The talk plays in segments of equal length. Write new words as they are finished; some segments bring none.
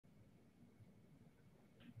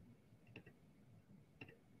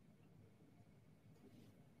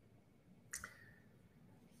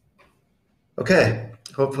Okay,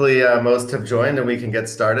 hopefully most have joined and we can get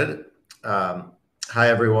started. Hi,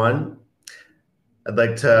 everyone. I'd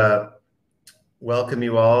like to welcome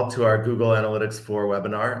you all to our Google Analytics 4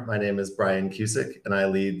 webinar. My name is Brian Cusick, and I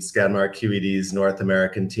lead Scanmark QED's North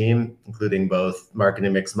American team, including both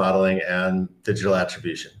marketing mix modeling and digital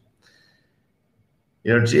attribution.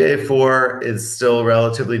 GA4 is still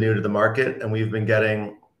relatively new to the market, and we've been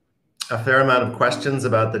getting a fair amount of questions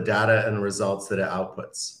about the data and results that it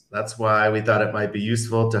outputs. That's why we thought it might be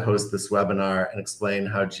useful to host this webinar and explain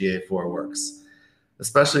how GA4 works,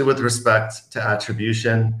 especially with respect to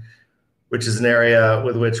attribution, which is an area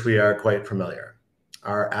with which we are quite familiar.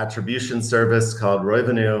 Our attribution service called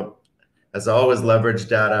Roivenue has always leveraged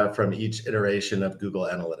data from each iteration of Google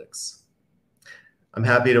Analytics. I'm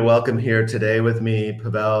happy to welcome here today with me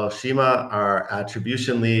Pavel Sima, our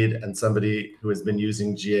attribution lead and somebody who has been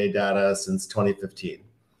using GA data since 2015.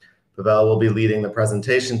 Pavel will be leading the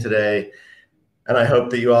presentation today, and I hope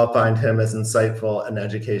that you all find him as insightful and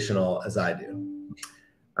educational as I do.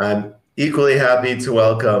 I'm equally happy to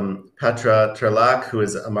welcome Petra, who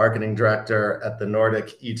is a marketing director at the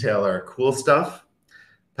Nordic e-tailer Coolstuff.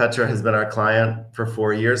 Petra has been our client for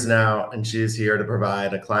 4 years now, and she is here to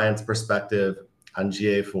provide a client's perspective on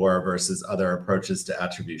GA4 versus other approaches to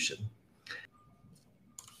attribution.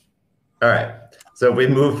 All right, so if we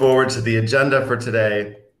move forward to the agenda for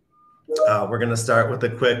today, we're going to start with a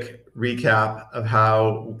quick recap of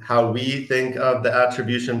how we think of the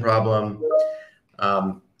attribution problem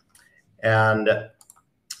and an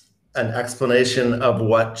explanation of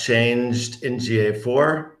what changed in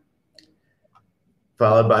GA4,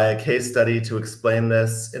 followed by a case study to explain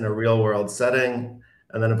this in a real-world setting,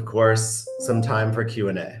 and then, of course, some time for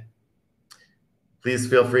Q&A. Please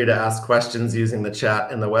feel free to ask questions using the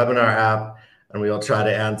chat in the webinar app, and we will try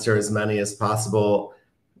to answer as many as possible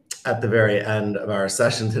at the very end of our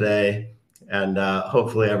session today. And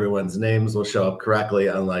hopefully everyone's names will show up correctly,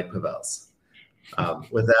 unlike Pavel's.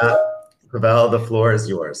 With that, Pavel, the floor is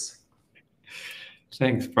yours.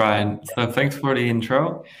 Thanks, Brian. So thanks for the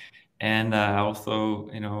intro. And also,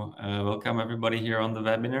 welcome everybody here on the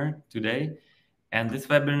webinar today. And this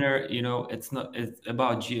webinar, it's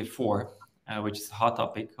about GA4, which is a hot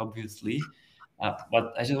topic, obviously.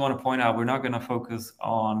 But I just want to point out, we're not going to focus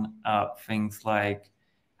on things like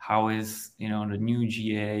how is, the new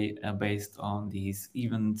GA based on these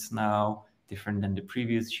events now different than the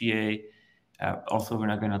previous GA. Also, we're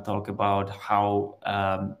not going to talk about how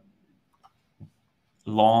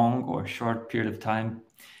long or short period of time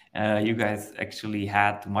you guys actually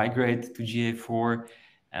had to migrate to GA4.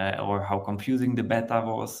 Or how confusing the beta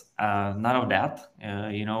was. None of that.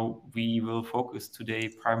 We will focus today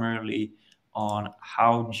primarily on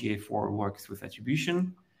how GA4 works with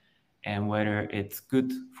attribution and whether it's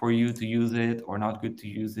good for you to use it or not good to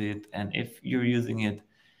use it. And if you're using it,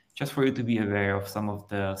 just for you to be aware of some of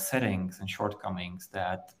the settings and shortcomings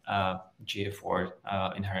that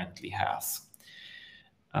GA4 inherently has.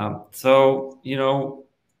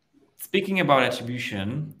 Speaking about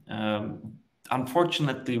attribution,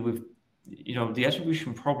 unfortunately, with the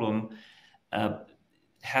attribution problem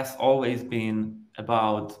has always been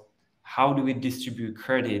about how do we distribute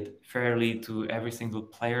credit fairly to every single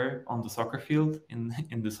player on the soccer field in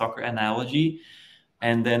the soccer analogy,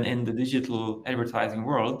 and then in the digital advertising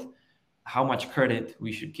world, how much credit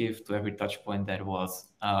we should give to every touch point that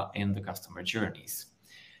was in the customer journeys.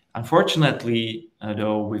 Unfortunately,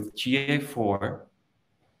 though, with GA4,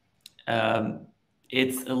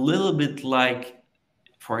 it's a little bit like,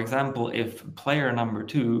 for example, if player number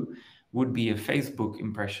 2 would be a Facebook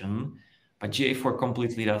impression, but GA4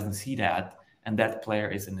 completely doesn't see that, and that player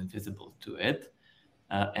isn't invisible to it.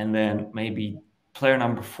 And then maybe player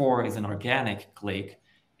number 4 is an organic click,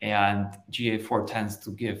 and GA4 tends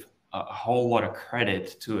to give a whole lot of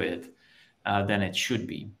credit to it than it should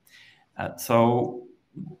be. So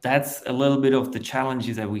that's a little bit of the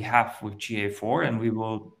challenges that we have with GA4, and we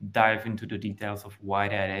will dive into the details of why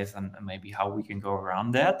that is and maybe how we can go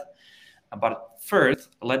around that. But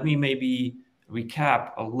first, let me maybe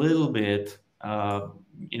recap a little bit.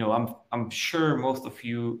 I'm sure most of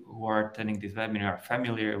you who are attending this webinar are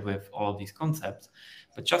familiar with all these concepts,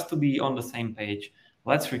 but just to be on the same page,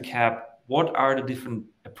 let's recap what are the different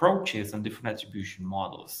approaches and different attribution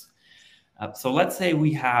models. So let's say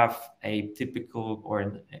we have a typical or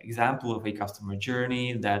an example of a customer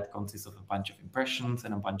journey that consists of a bunch of impressions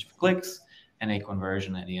and a bunch of clicks and a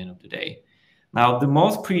conversion at the end of the day. Now, the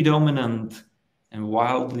most predominant and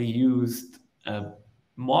widely used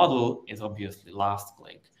model is obviously last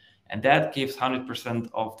click. And that gives 100%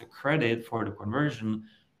 of the credit for the conversion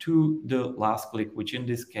to the last click, which in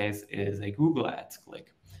this case is a Google Ads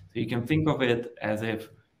click. So you can think of it as if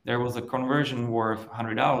there was a conversion worth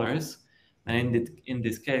 $100, and in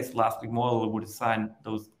this case, last click model would assign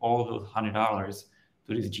all of those $100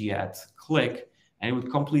 to this GAds click, and it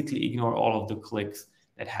would completely ignore all of the clicks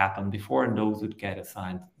that happened before, and those would get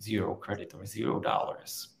assigned 0 credit or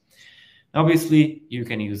 $0. Obviously, you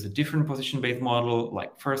can use a different position-based model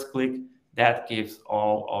like first click that gives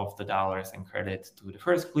all of the dollars and credit to the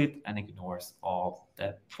first click and ignores all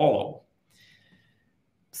that follow.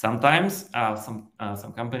 Sometimes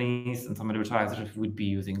some companies and some advertisers would be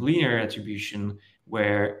using linear attribution,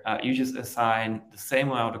 where you just assign the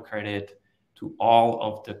same amount of credit to all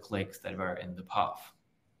of the clicks that were in the path.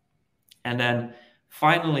 And then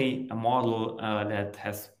finally, a model that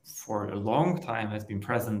has for a long time has been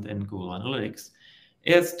present in Google Analytics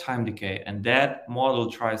is time decay. And that model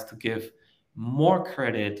tries to give more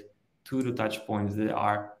credit to the touch points that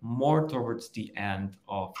are more towards the end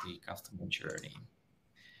of the customer journey.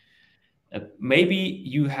 Maybe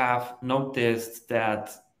you have noticed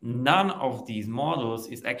that none of these models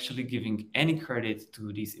is actually giving any credit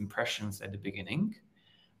to these impressions at the beginning,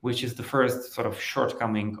 which is the first sort of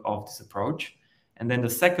shortcoming of this approach. And then the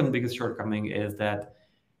second biggest shortcoming is that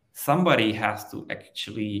somebody has to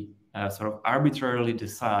actually sort of arbitrarily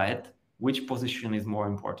decide which position is more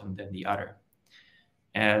important than the other.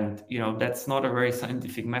 And that's not a very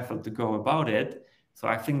scientific method to go about it. So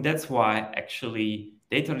I think that's why actually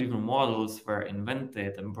data-driven models were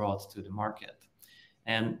invented and brought to the market.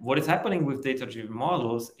 And what is happening with data-driven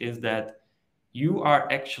models is that you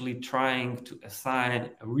are actually trying to assign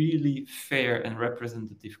a really fair and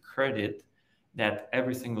representative credit that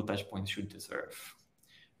every single touch point should deserve,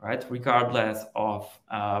 right? Regardless of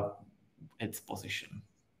its position,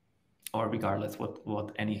 or regardless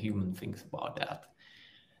what any human thinks about that.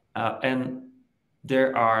 And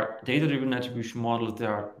there are data-driven attribution models that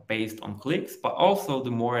are based on clicks, but also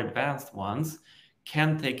the more advanced ones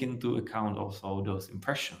can take into account also those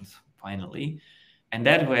impressions finally. And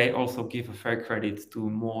that way also give a fair credit to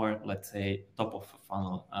more, let's say, top of the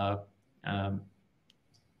funnel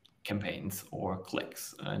campaigns or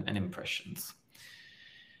clicks and impressions.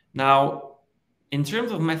 Now, in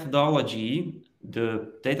terms of methodology,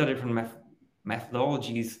 the data-driven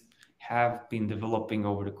methodologies have been developing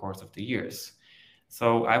over the course of the years.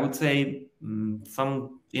 So I would say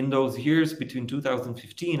in those years between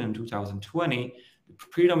 2015 and 2020, the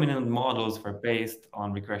predominant models were based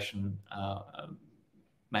on regression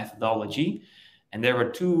methodology. And there were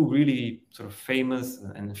two really sort of famous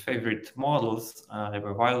and favorite models that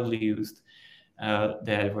were widely used.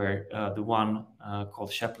 That were the one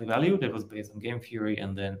called Shapley value that was based on game theory,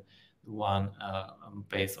 and then the one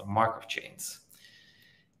based on Markov chains.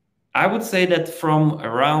 I would say that from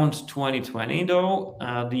around 2020, though,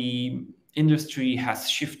 the industry has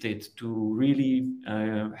shifted to really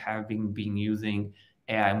being using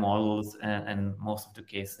AI models, and most of the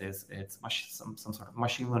cases it's some sort of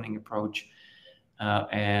machine learning approach,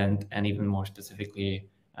 and even more specifically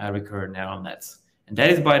recurrent neural nets. And that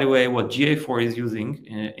is, by the way, what GA4 is using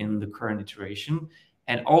in the current iteration,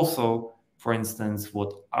 and also, for instance,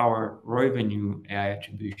 what our Roivenue AI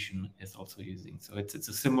attribution is also using. So it's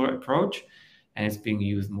a similar approach, and it's being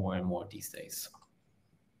used more and more these days.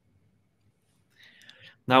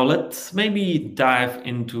 Now let's maybe dive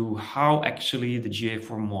into how actually the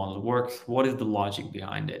GA4 model works. What is the logic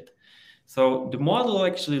behind it? So the model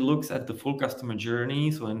actually looks at the full customer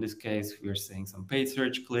journey. So in this case, we are saying some paid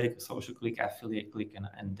search click, social click, affiliate click,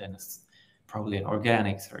 and then probably an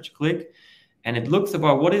organic search click. And it looks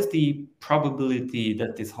about what is the probability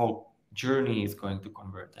that this whole journey is going to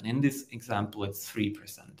convert. And in this example, it's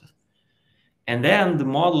 3%. And then the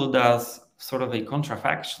model does sort of a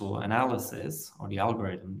contrafactual analysis, or the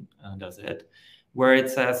algorithm does it, where it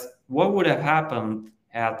says what would have happened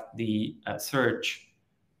had the search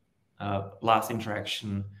last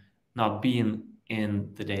interaction not been in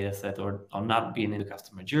the data set, or not being in the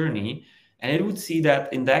customer journey. And it would see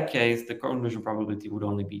that in that case, the conversion probability would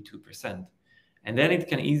only be 2%. And then it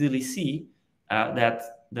can easily see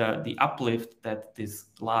that the uplift that this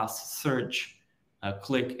last search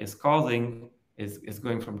click is causing is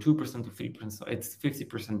going from 2% to 3%. So it's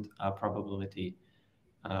 50% probability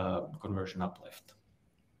conversion uplift.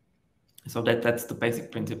 So that's the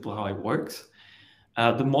basic principle how it works.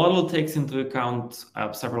 The model takes into account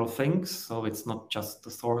several things. So it's not just the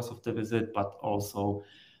source of the visit, but also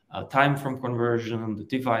time from conversion, the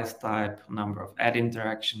device type, number of ad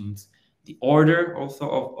interactions, the order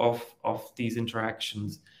also of these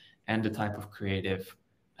interactions, and the type of creative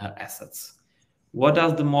assets. What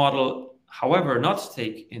does the model, however, not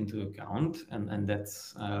take into account, and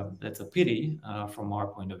that's a pity from our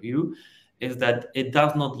point of view, is that it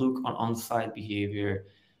does not look on-site behavior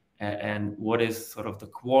and what is sort of the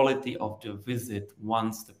quality of the visit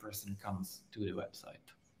once the person comes to the website.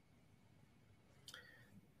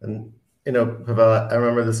 And, you know, Pavel, I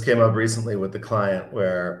remember this came up recently with the client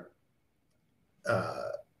where,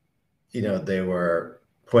 you know, they were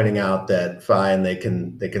pointing out that fine, they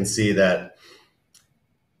can see that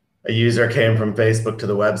a user came from Facebook to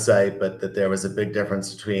the website, but that there was a big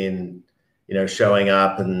difference between, you know, showing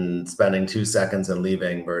up and spending 2 seconds and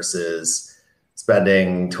leaving versus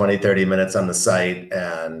spending 20, 30 minutes on the site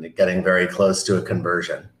and getting very close to a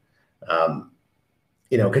conversion.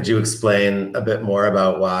 You know, could you explain a bit more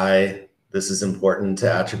about why this is important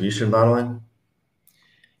to attribution modeling?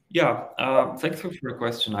 Yeah, thanks for your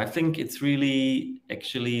question. I think it's really,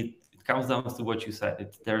 actually, it comes down to what you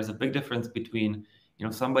said. There's a big difference between, you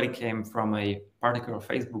know, somebody came from a particular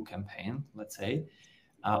Facebook campaign, let's say,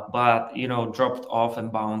 but, you know, dropped off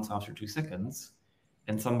and bounced after 2 seconds,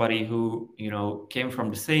 and somebody who, you know, came from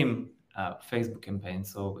the same Facebook campaign.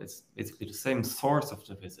 So it's basically the same source of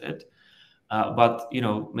the visit, but, you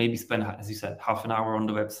know, maybe spend, as you said, half an hour on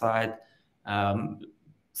the website,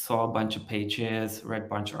 saw a bunch of pages, read a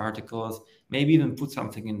bunch of articles, maybe even put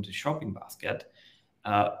something into the shopping basket,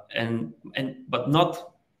 but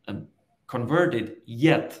not converted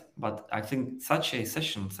yet. But I think such a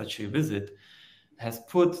session, such a visit, has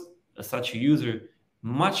put such a user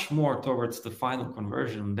much more towards the final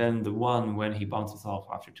conversion than the one when he bounces off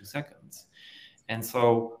after 2 seconds. And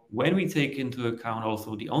so when we take into account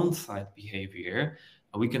also the on-site behavior,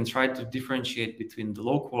 we can try to differentiate between the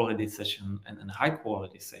low-quality session and a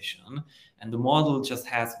high-quality session. And the model just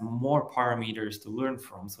has more parameters to learn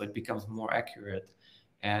from, so it becomes more accurate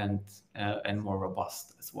and more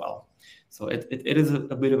robust as well. So it is a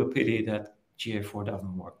bit of a pity that GA4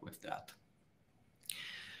 doesn't work with that.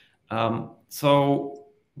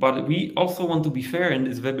 But we also want to be fair in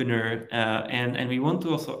this webinar, and we want to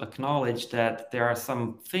also acknowledge that there are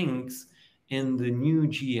some things in the new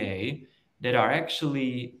GA that are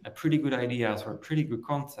actually pretty good ideas or pretty good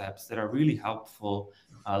concepts that are really helpful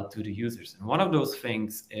to the users. And one of those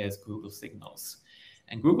things is Google Signals.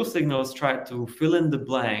 And Google Signals try to fill in the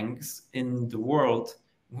blanks in the world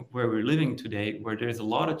where we're living today, where there's a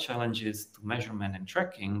lot of challenges to measurement and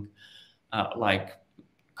tracking, like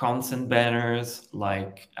consent banners,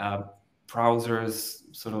 like browsers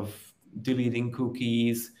sort of deleting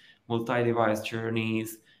cookies, multi-device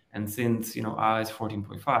journeys, and since, you know, iOS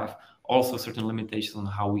 14.5, also certain limitations on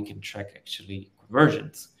how we can track actually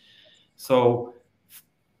conversions. So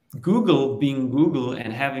Google, being Google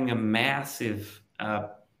and having a massive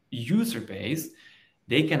user base,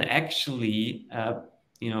 they can actually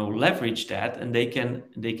you know, leverage that, and they can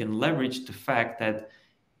leverage the fact that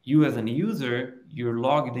you as a user, you're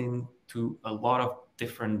logged in to a lot of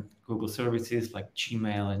different Google services like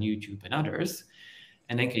Gmail and YouTube and others.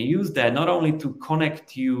 And they can use that not only to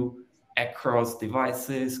connect you across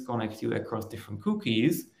devices, connect you across different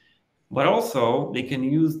cookies, but also they can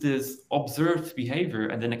use this observed behavior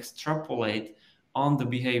and then extrapolate on the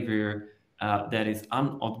behavior that is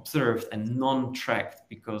unobserved and non-tracked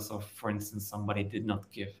because of, for instance, somebody did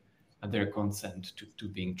not give their consent to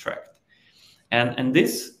being tracked. And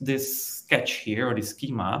this sketch here, or this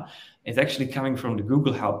schema, is actually coming from the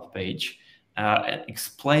Google Help page,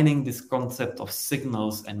 explaining this concept of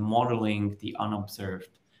signals and modeling the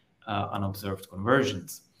unobserved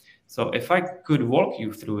conversions. So if I could walk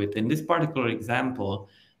you through it, in this particular example,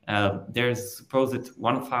 there's supposed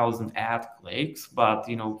 1,000 ad clicks, but,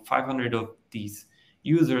 you know, 500 of these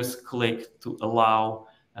users click to allow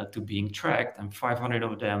to being tracked, and 500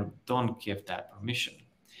 of them don't give that permission.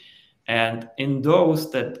 And in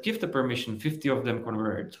those that give the permission, 50 of them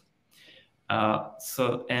convert.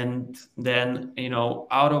 And then, you know,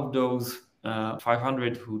 out of those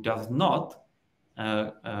 500 who does not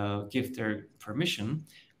give their permission,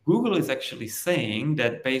 Google is actually saying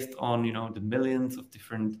that based on, you know, the millions of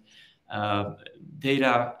different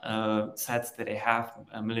data sets that they have,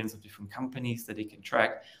 millions of different companies that they can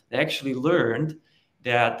track, they actually learned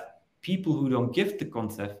that people who don't give the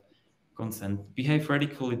consent behave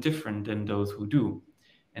radically different than those who do.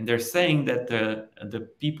 And they're saying that the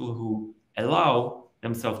people who allow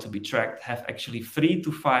themselves to be tracked have actually 3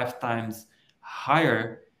 to 5 times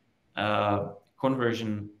higher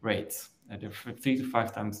conversion rates. They're 3 to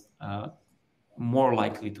 5 times more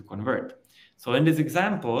likely to convert. So in this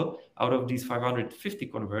example, out of these 550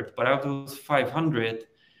 convert, but out of those 500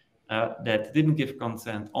 that didn't give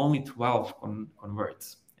consent, only 12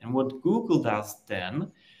 converts. And what Google does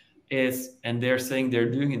then is, and they're saying they're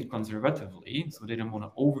doing it conservatively, so they don't want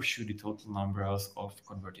to overshoot the total number of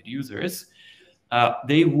converted users.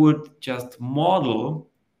 they would just model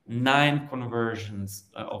 9 conversions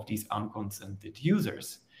of these unconsented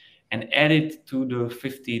users and add it to the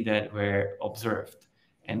 50 that were observed.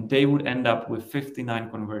 And they would end up with 59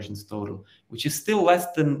 conversions total, which is still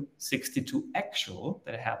less than 62 actual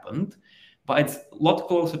that happened, but it's a lot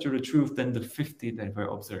closer to the truth than the 50 that were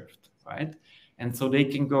observed, right? And so they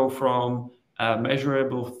can go from a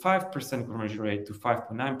measurable 5% conversion rate to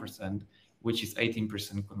 5.9%, which is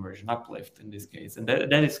 18% conversion uplift in this case. And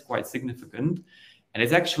that is quite significant. And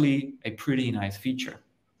it's actually a pretty nice feature.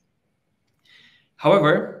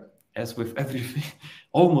 However, as with everything,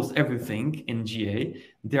 almost everything in GA,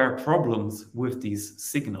 there are problems with these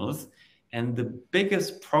signals. And the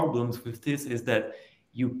biggest problems with this is that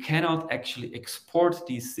you cannot actually export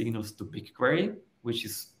these signals to BigQuery, which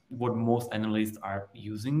is what most analysts are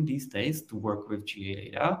using these days to work with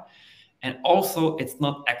GA data. And also, it's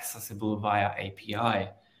not accessible via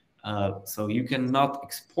API. So you cannot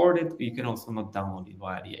export it. You can also not download it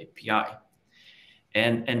via the API.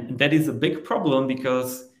 And that is a big problem,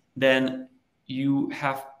 because then you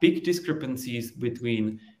have big discrepancies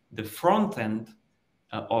between the front end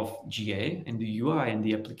of GA and the UI and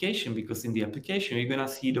the application, because in the application, you're going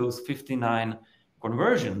to see those 59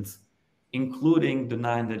 conversions, including the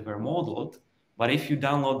 9 that were modeled. But if you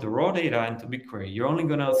download the raw data into BigQuery, you're only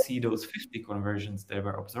going to see those 50 conversions that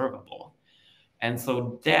were observable. And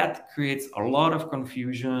so that creates a lot of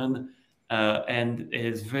confusion, and it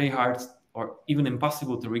is very hard or even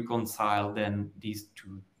impossible to reconcile then these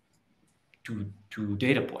two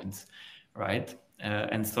data points, right?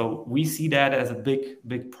 And so we see that as a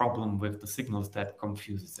big problem with the signals that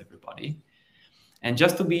confuses everybody. And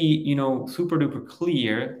just to be, super duper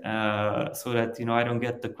clear, so that, I don't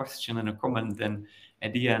get the question and a comment then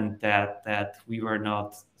at the end that we were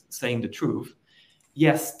not saying the truth.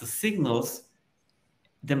 Yes, the signals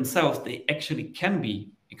themselves, they actually can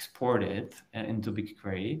be exported into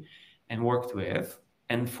BigQuery and worked with.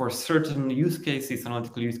 And for certain use cases,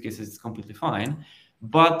 analytical use cases, it's completely fine.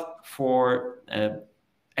 But for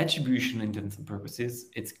attribution intensive purposes,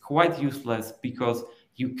 it's quite useless, because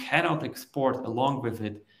you cannot export along with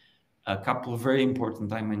it a couple of very important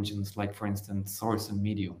dimensions, like, for instance, source and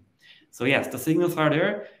medium. So yes, the signals are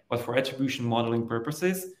there, but for attribution modeling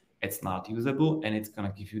purposes, it's not usable, and it's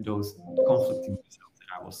going to give you those conflicting results that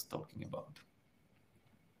I was talking about.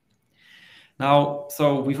 Now,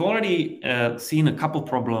 so we've already seen a couple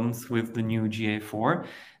problems with the new GA4,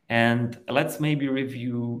 and let's maybe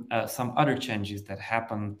review some other changes that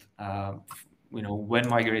happened, when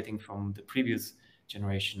migrating from the previous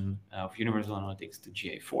generation of Universal Analytics to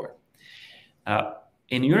GA4.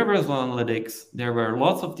 In Universal Analytics, there were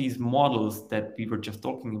lots of these models that we were just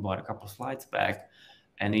talking about a couple of slides back,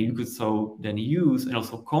 and you could so then use and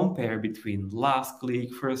also compare between last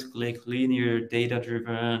click, first click, linear,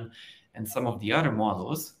 data-driven, and some of the other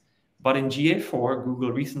models. But in GA4,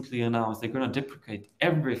 Google recently announced they're going to deprecate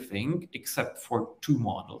everything except for 2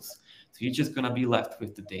 models. So you're just going to be left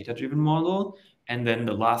with the data-driven model and then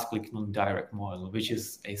the last click non-direct model, which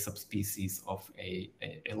is a subspecies of a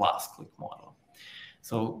last click model.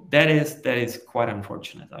 So that is quite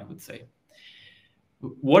unfortunate, I would say.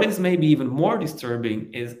 What is maybe even more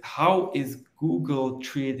disturbing is how is Google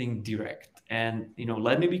treating direct. And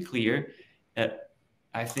let me be clear.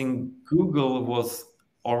 I think Google was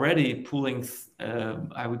already pulling,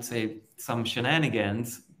 I would say, some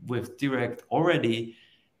shenanigans with direct already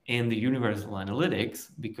in the Universal Analytics,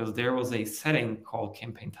 because there was a setting called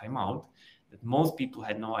campaign timeout that most people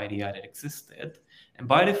had no idea that existed. And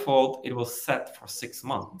by default, it was set for 6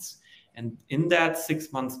 months. And in that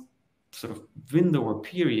 6 months sort of window or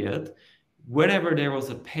period, whenever there was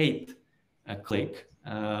a paid click,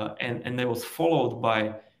 and that was followed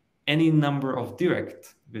by any number of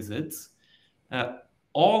direct visits,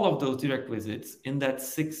 all of those direct visits in that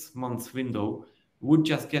 6 months window would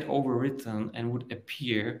just get overwritten and would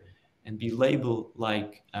appear and be labeled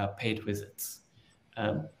like paid visits.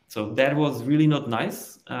 So that was really not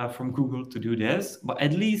nice from Google to do this, but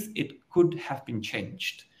at least it could have been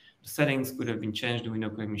changed. The settings could have been changed, the window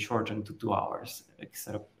could have been shortened to 2 hours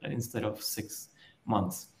instead of 6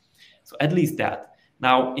 months. So at least that.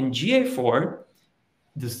 Now in GA4,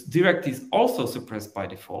 this direct is also suppressed by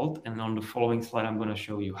default, and on the following slide, I'm going to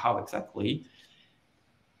show you how exactly.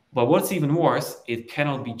 But what's even worse, it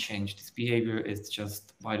cannot be changed. This behavior is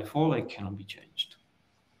just by default, it cannot be changed.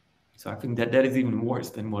 So I think that is even worse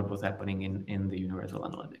than what was happening in the Universal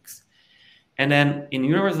Analytics. And then in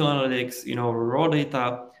Universal Analytics, raw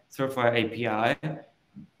data served via API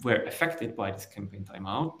were affected by this campaign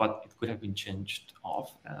timeout, but it could have been changed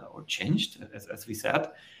off or changed, as we said.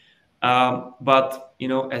 But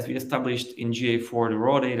as we established in GA4, the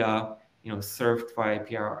raw data served by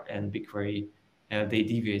APR and BigQuery, they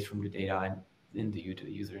deviate from the data in the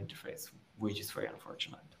user interface, which is very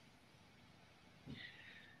unfortunate.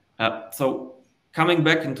 So coming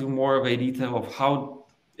back into more of a detail of how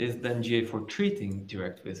is then GA4 treating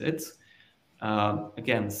direct visits.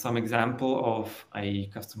 Again, some example of a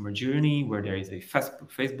customer journey where there is a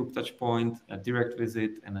Facebook touch point, a direct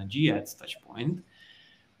visit, and a GAds touch point.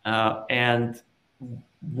 And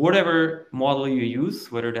whatever model you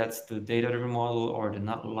use, whether that's the data-driven model or the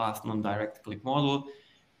last non-direct click model,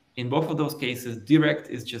 in both of those cases, direct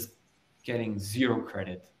is just getting 0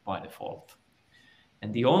 credit by default.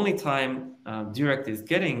 And the only time direct is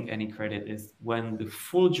getting any credit is when the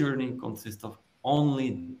full journey consists of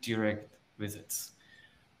only direct visits,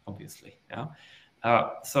 obviously. Yeah.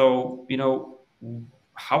 So,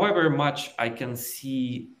 however much I can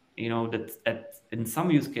see, that in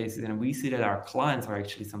some use cases, and we see that our clients are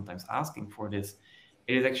actually sometimes asking for this,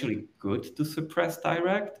 it is actually good to suppress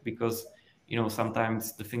direct because,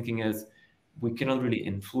 sometimes the thinking is we cannot really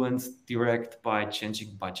influence direct by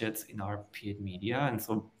changing budgets in our paid media. And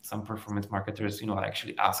so some performance marketers, are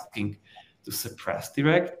actually asking to suppress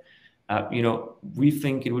direct. We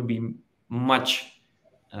think it would be much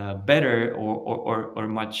better or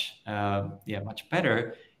much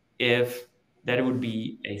better if that would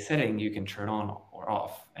be a setting you can turn on or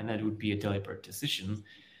off, and that would be a deliberate decision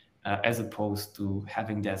as opposed to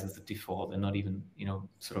having that as the default and not even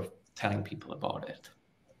sort of telling people about it.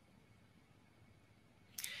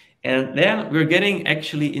 And then we're getting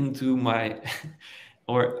actually into my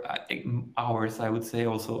or ours, I would say,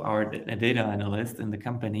 also our data analyst in the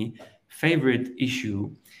company favorite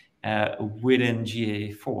issue within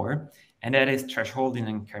GA4, and that is thresholding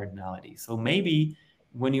and cardinality. So maybe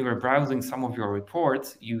when you were browsing some of your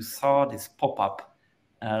reports, you saw this pop-up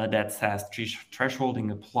that says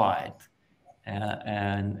thresholding applied,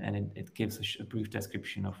 and it gives a brief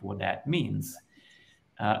description of what that means.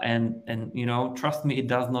 And trust me, it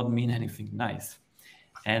does not mean anything nice.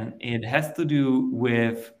 And it has to do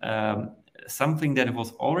with something that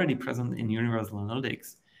was already present in Universal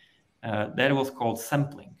Analytics that was called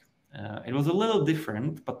sampling. It was a little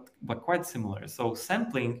different, but quite similar. So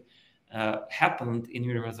sampling happened in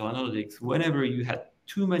Universal Analytics whenever you had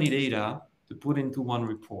too many data to put into one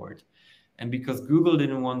report. And because Google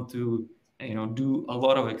didn't want to do a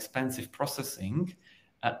lot of expensive processing,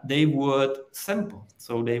 they would sample.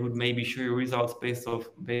 So they would maybe show you results based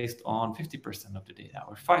on 50% of the data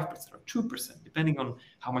or 5% or 2%, depending on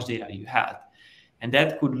how much data you had. And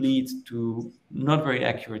that could lead to not very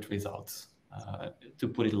accurate results, to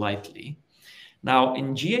put it lightly. Now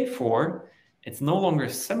in GA4, it's no longer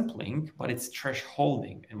sampling, but it's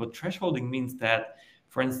thresholding. And what thresholding means that,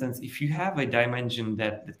 for instance, if you have a dimension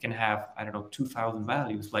that can have, 2,000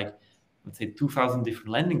 values, like let's say 2,000 different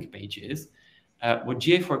landing pages, what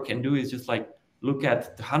GA4 can do is just look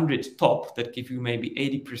at the 100 top that give you maybe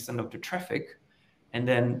 80% of the traffic, and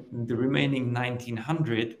then the remaining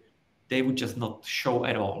 1,900, they would just not show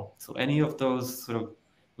at all. So any of those sort of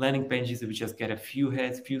landing pages that would just get a few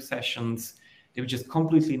hits, few sessions, they would just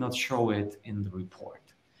completely not show it in the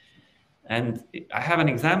report. And I have an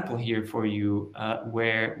example here for you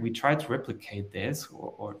where we try to replicate this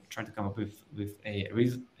or try to come up with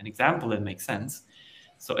an example that makes sense.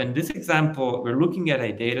 So in this example, we're looking at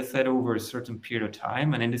a data set over a certain period of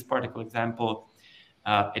time. And in this particular example,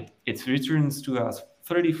 it returns to us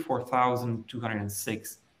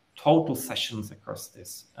 34,206 total sessions across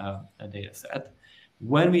this data set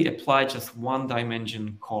when we apply just one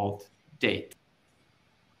dimension called date.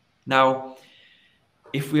 Now,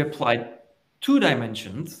 if we apply 2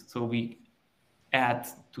 dimensions, so we add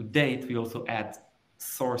to date, we also add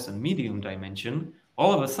source and medium dimension,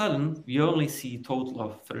 all of a sudden, we only see a total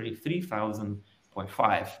of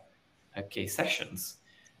 33,000.5 K sessions.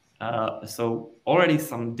 So already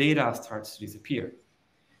some data starts to disappear.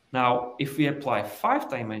 Now, if we apply 5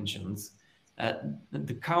 dimensions,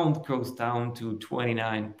 the count goes down to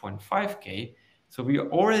 29.5K. So we are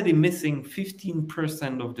already missing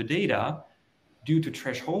 15% of the data due to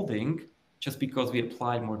thresholding just because we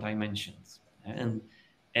applied more dimensions. And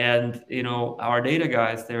our data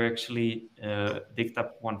guys, they're actually digged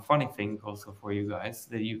up one funny thing also for you guys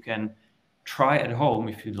that you can try at home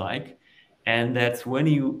if you'd like. And that's when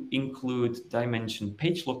you include dimension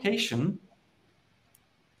page location,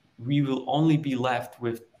 we will only be left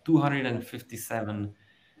with 257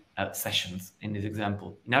 sessions in this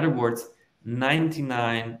example. In other words, more than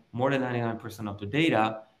 99% of the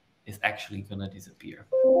data is actually going to disappear.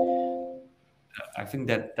 I think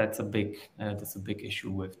that's a big issue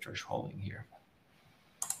with thresholding here.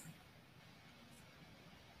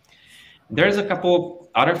 There's a couple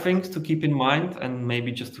other things to keep in mind, and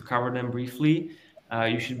maybe just to cover them briefly.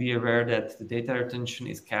 You should be aware that the data retention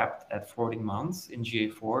is capped at 14 months in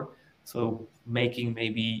GA4. So making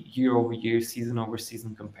maybe year-over-year,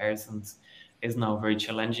 season-over-season comparisons is now very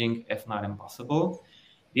challenging, if not impossible.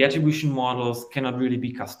 The attribution models cannot really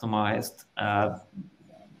be customized,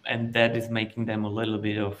 and that is making them a little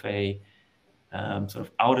bit of a sort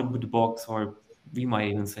of out of the box, or we might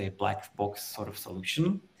even say black box sort of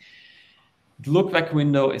solution. The lookback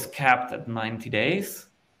window is capped at 90 days.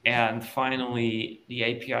 And finally, the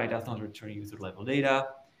API does not return user level data.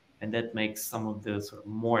 And that makes some of the sort of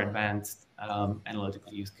more advanced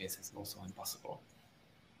analytical use cases also impossible,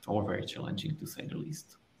 or very challenging to say the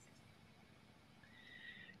least.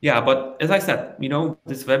 Yeah, but as I said,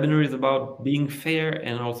 this webinar is about being fair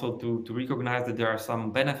and also to recognize that there are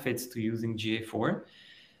some benefits to using GA4.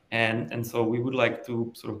 And so we would like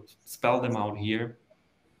to sort of spell them out here.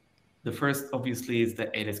 The first, obviously, is that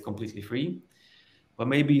it is completely free. But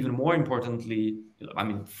maybe even more importantly,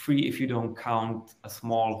 free if you don't count a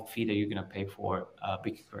small fee that you're going to pay for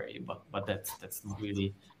BigQuery, but that's not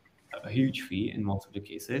really a huge fee in most of the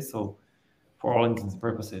cases. So for all intents and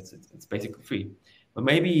purposes, it's basically free. But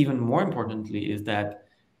maybe even more importantly is that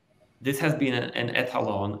this has been an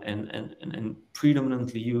etalon and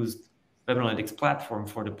predominantly used web analytics platform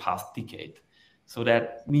for the past decade. So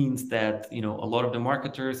that means that a lot of the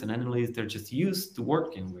marketers and analysts, they're just used to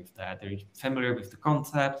working with that. They're familiar with the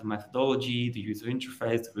concept, the methodology, the user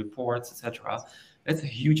interface, the reports, etc. That's a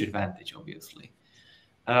huge advantage, obviously.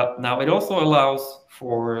 Now, it also allows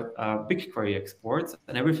for BigQuery exports,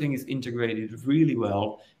 and everything is integrated really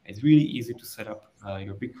well. It's really easy to set up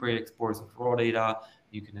your BigQuery exports of raw data.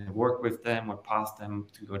 You can work with them or pass them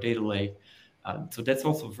to your data lake. So that's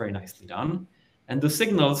also very nicely done. And the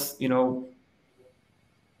signals,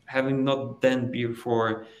 having not then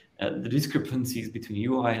before the discrepancies between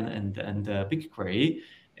UI and BigQuery,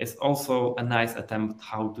 is also a nice attempt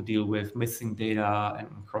how to deal with missing data and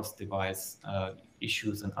cross-device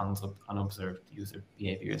issues and unobserved user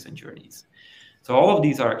behaviors and journeys. So all of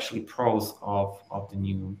these are actually pros of the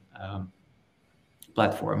new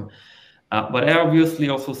platform. But there are obviously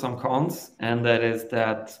also some cons, and that is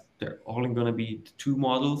that there are only going to be two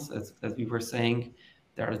models, as we were saying.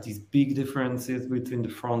 There are these big differences between the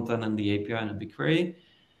front end and the API and the BigQuery.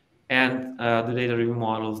 And the data-driven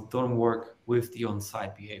models don't work with the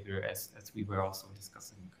on-site behavior, as we were also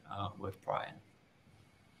discussing with Brian.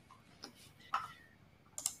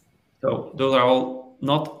 So those are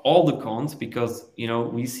not all the cons, because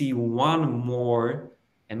we see one more,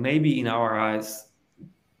 and maybe in our eyes,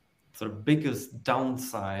 sort of biggest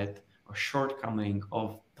downside or shortcoming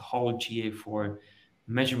of the whole GA4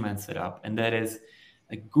 measurement setup, and that is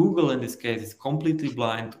that Google in this case is completely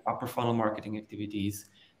blind to upper funnel marketing activities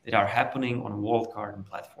that are happening on walled garden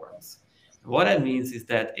platforms. And what that means is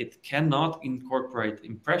that it cannot incorporate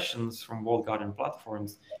impressions from walled garden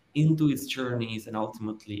platforms into its journeys and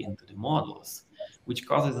ultimately into the models, which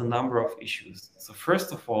causes a number of issues. So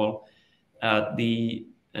first of all, the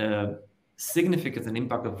significance and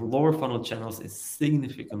impact of lower funnel channels is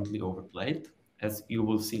significantly overplayed, as you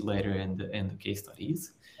will see later in the case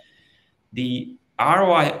studies. The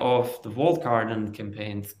ROI of the walled garden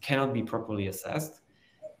campaigns cannot be properly assessed,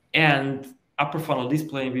 and upper funnel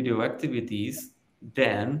display and video activities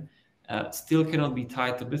then still cannot be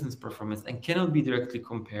tied to business performance and cannot be directly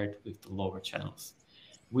compared with the lower channels,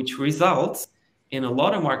 which results in a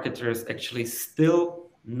lot of marketers actually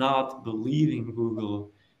still not believing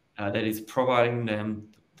Google that is providing them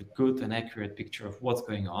the good and accurate picture of what's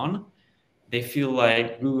going on. They feel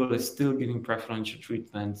like Google is still giving preferential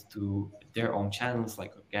treatment to their own channels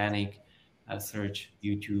like organic, search,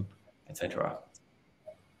 YouTube, etc.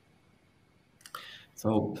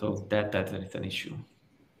 So that is an issue.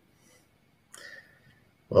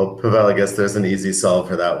 Well, Pavel, I guess there's an easy solve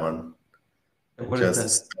for that one.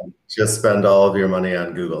 Just spend all of your money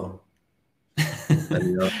on Google. And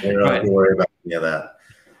you don't have to worry about any of that.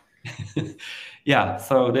 Yeah,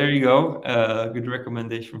 so there you go. Good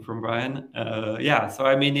recommendation from Brian. Yeah, so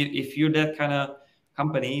I mean, if you're that kind of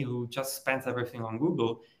company who just spends everything on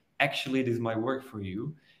Google, actually this might work for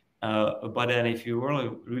you. But then if you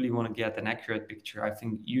really want to get an accurate picture, I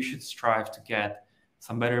think you should strive to get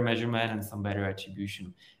some better measurement and some better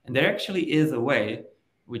attribution. And there actually is a way,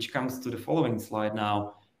 which comes to the following slide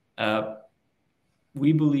now.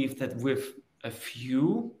 We believe that with a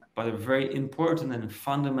few, but very important and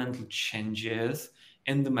fundamental changes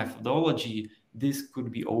in the methodology, this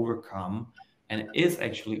could be overcome and is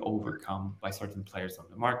actually overcome by certain players on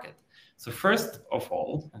the market. So first of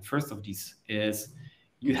all, and first of these is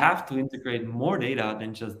you have to integrate more data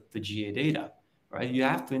than just the GA data, right? You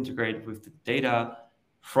have to integrate with the data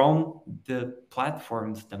from the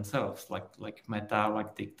platforms themselves, like Meta,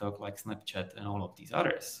 like TikTok, like Snapchat, and all of these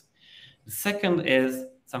others. The second is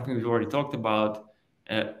something we've already talked about,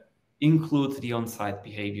 includes the on-site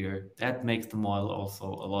behavior. That makes the model also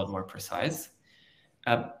a lot more precise.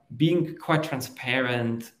 Being quite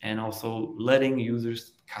transparent and also letting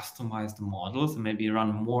users customize the models and maybe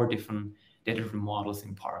run more different data-driven models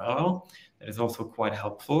in parallel. That is also quite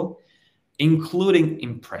helpful. Including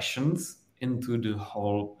impressions into the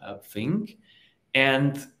whole thing,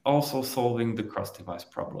 and also solving the cross-device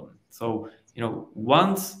problem. So,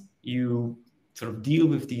 once you sort of deal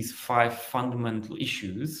with these 5 fundamental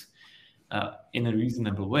issues in a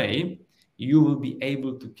reasonable way, you will be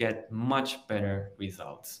able to get much better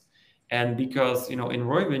results. And because, in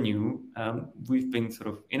Roivenue, we've been sort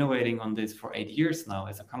of innovating on this for 8 years now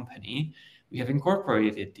as a company, we have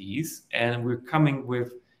incorporated these, and we're coming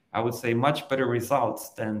with, I would say, much better results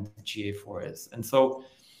than the GA4 is. And so,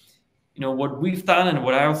 what we've done, and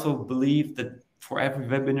what I also believe that for every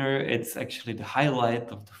webinar, it's actually the highlight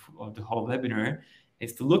of the whole webinar,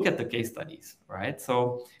 is to look at the case studies, right?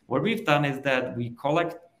 So what we've done is that we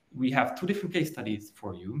have 2 different case studies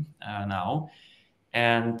for you now.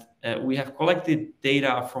 And we have collected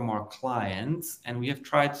data from our clients, and we have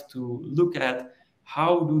tried to look at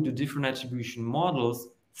how do the different attribution models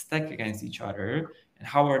stack against each other, and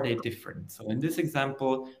how are they different. So in this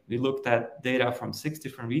example, we looked at data from 6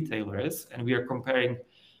 different retailers, and we are comparing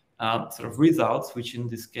sort of results, which in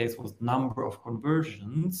this case was number of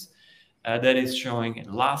conversions that is showing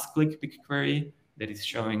in last click BigQuery, that is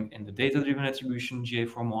showing in the data-driven attribution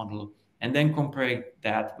GA4 model, and then comparing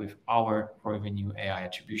that with our Roivenue AI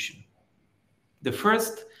attribution. The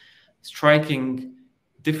first striking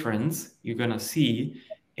difference you're going to see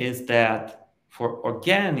is that for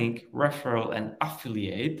organic, referral, and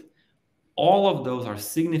affiliate, all of those are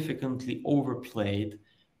significantly overplayed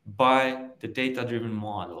by the data-driven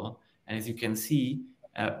model. And as you can see,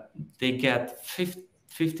 they get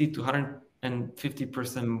 50 to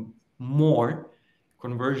 150% more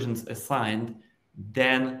conversions assigned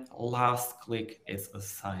than last click is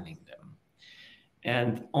assigning them.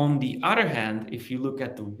 And on the other hand, if you look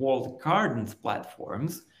at the walled gardens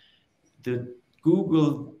platforms, the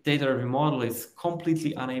Google data-driven model is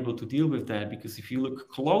completely unable to deal with that, because if you look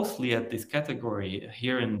closely at this category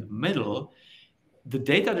here in the middle, the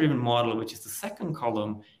data-driven model, which is the second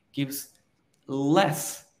column, gives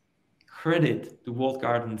less credit to walled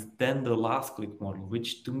gardens than the last click model,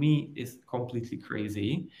 which to me is completely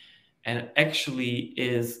crazy, and actually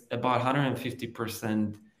is about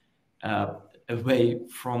 150% away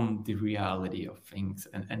from the reality of things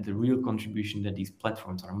and the real contribution that these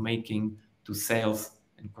platforms are making to sales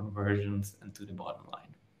and conversions and to the bottom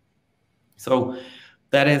line. So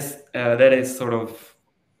that is sort of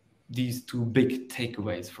these 2 big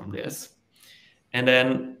takeaways from this. And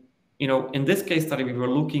then, in this case study, we were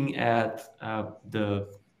looking at the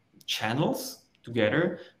channels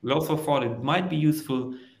together. We also thought it might be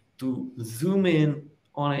useful to zoom in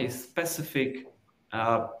on a specific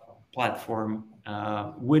platform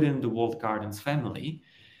within the walled gardens family.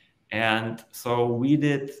 And so we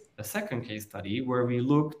did a second case study where we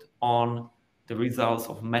looked on the results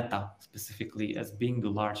of Meta specifically as being the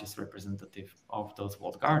largest representative of those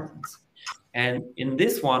walled gardens. And in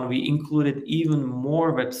this one, we included even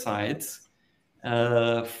more websites.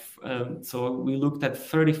 So we looked at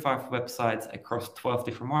 35 websites across 12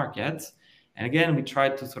 different markets. And again, we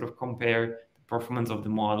tried to sort of compare the performance of the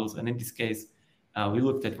models. And in this case, we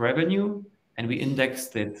looked at revenue, and we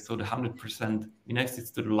indexed it. So the 100%, we indexed it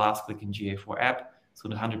to the last click in GA4 app. So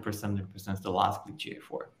the 100% represents the last click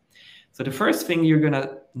GA4. So the first thing you're going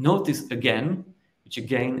to notice again, which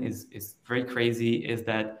again is very crazy, is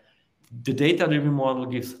that the data-driven model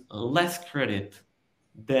gives less credit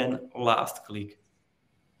than last click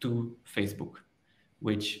to Facebook,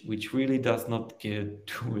 which really does not do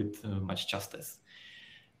it much justice.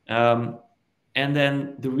 And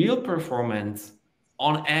then the real performance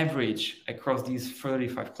on average across these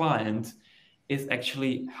 35 clients is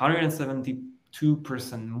actually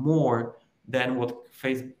 172% more than what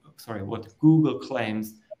Google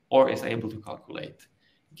claims or is able to calculate,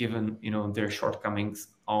 given their shortcomings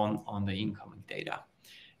on the incoming data.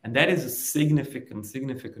 And that is a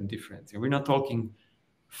significant difference. And we're not talking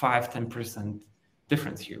 5-10%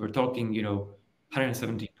 difference here. We're talking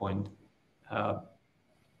 172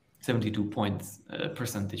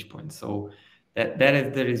 percentage points. So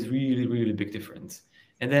that is really big difference.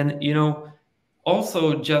 And then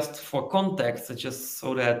also just for context, just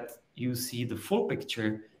so that you see the full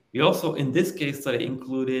picture, We also, in this case study,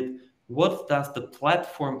 included what does the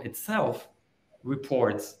platform itself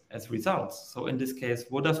reports as results. So in this case,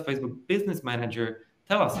 what does Facebook Business Manager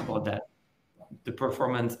tell us about that, the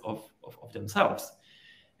performance of themselves?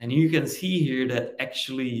 And you can see here that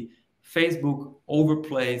actually Facebook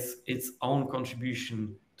overplays its own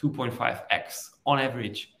contribution 2.5x on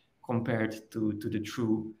average compared to the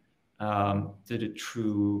true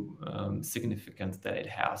significance that it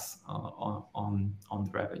has on the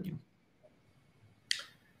revenue.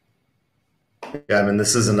 Yeah, I mean,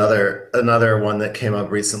 this is another one that came up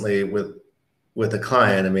recently with a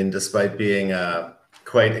client. I mean, despite being a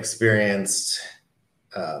quite experienced,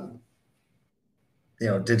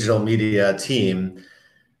 digital media team,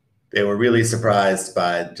 they were really surprised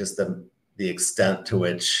by just the extent to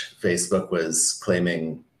which Facebook was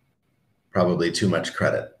claiming probably too much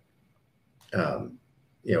credit. Could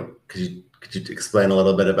you explain a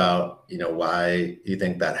little bit about why you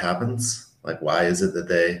think that happens? Like, why is it that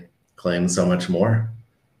they claim so much more?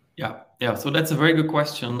 Yeah. So that's a very good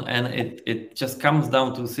question, and it just comes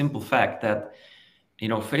down to a simple fact that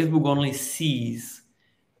Facebook only sees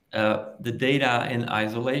the data in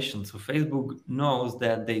isolation. So Facebook knows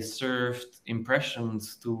that they served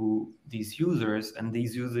impressions to these users, and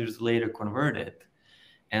these users later converted.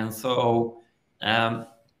 And so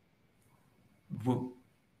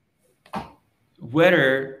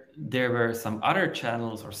whether there were some other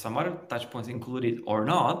channels or some other touch points included or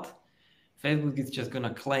not, Facebook is just going to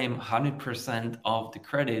claim 100% of the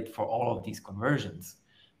credit for all of these conversions.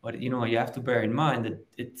 But you have to bear in mind that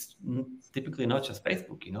it's typically not just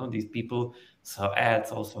Facebook. These people saw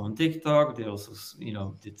ads also on TikTok. They also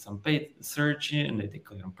did some paid search, and they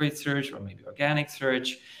click on paid search or maybe organic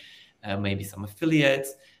search, maybe some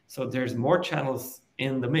affiliates. So there's more channels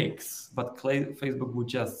in the mix. But Facebook would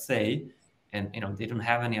just say, and they don't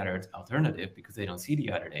have any other alternative because they don't see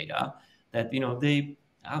the other data, that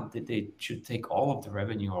they should take all of the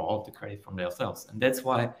revenue or all of the credit from themselves. And that's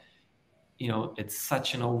why it's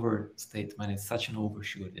such an overstatement, it's such an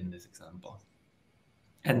overshoot in this example.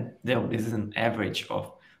 And this is an average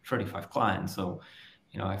of 35 clients. So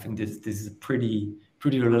I think this is a pretty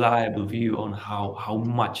reliable view on how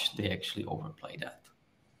much they actually overplay that.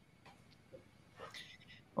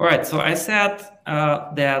 All right, so I said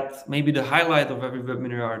that maybe the highlight of every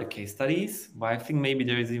webinar are the case studies, but I think maybe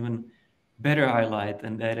there is even better highlight,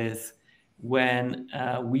 and that is when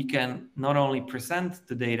we can not only present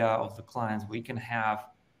the data of the clients, we can have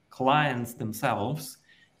clients themselves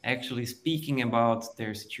actually speaking about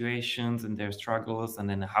their situations and their struggles and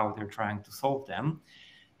then how they're trying to solve them.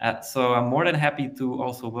 So I'm more than happy to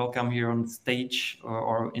also welcome here on stage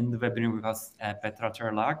or in the webinar with us Petra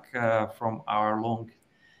Laak from our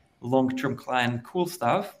long-term client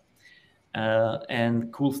Coolstuff.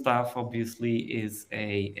 And Coolstuff obviously is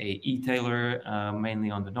a e-tailer mainly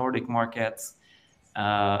on the Nordic markets,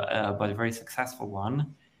 but a very successful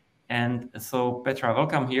one. And so Petra,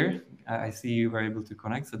 welcome here. I see you were able to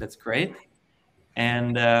connect, so that's great.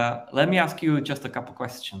 And let me ask you just a couple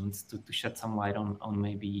questions to shed some light on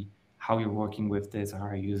maybe how you're working with this or how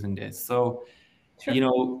you're using this. So, sure.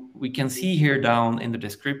 We can see here down in the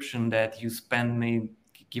description that you spend maybe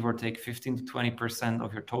give or take 15 to 20%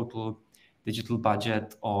 of your total digital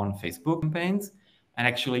budget on Facebook campaigns, and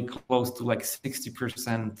actually close to like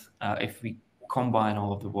 60% if we combine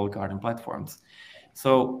all of the walled garden platforms.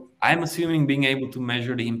 So I'm assuming being able to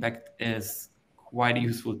measure the impact is quite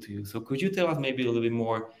useful to you. So could you tell us maybe a little bit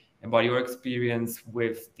more about your experience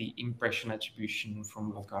with the impression attribution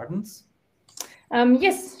from walled gardens?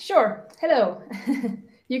 Yes, sure. Hello.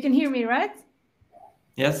 You can hear me, right?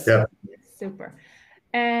 Yes. Yeah. Super.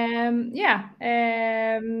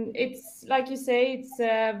 It's like you say, it's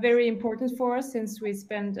very important for us since we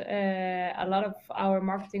spend a lot of our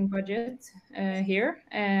marketing budget here.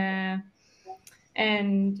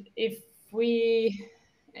 And if we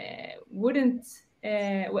wouldn't,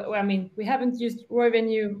 we haven't used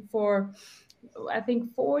Roivenue for, I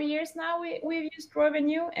think, 4 years now. We've used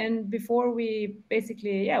Roivenue, and before we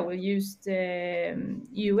basically, we used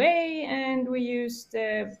UA, and we used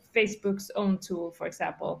Facebook's own tool, for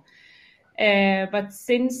example. But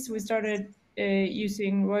since we started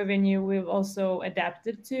using Roivenue, we've also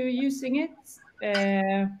adapted to using it.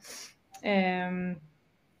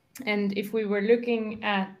 And if we were looking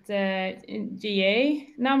at GA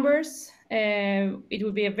numbers, it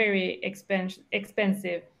would be a very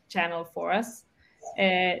expensive channel for us.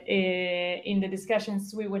 In the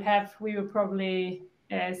discussions we would probably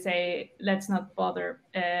say, let's not bother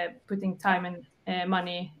putting time and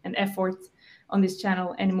money and effort on this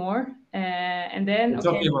channel anymore. And then you're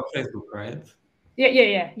talking about Facebook, right?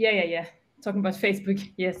 Yeah. talking about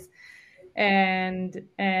Facebook, yes. And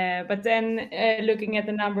but then looking at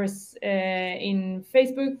the numbers in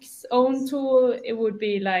Facebook's own tool, it would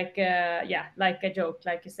be like like a joke,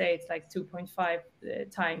 like you say, it's like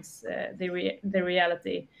 2.5 times the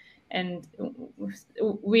reality, and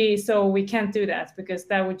we can't do that, because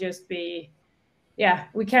that would just be,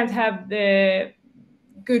 we can't have the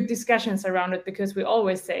good discussions around it, because we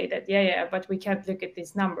always say that but we can't look at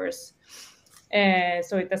these numbers.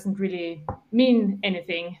 So it doesn't really mean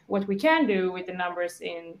anything. What we can do with the numbers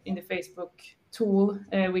in the Facebook tool,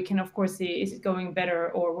 we can of course see, is it going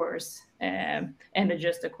better or worse, and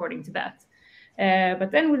adjust according to that.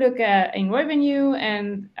 But then we look at in Roivenue,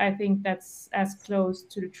 and I think that's as close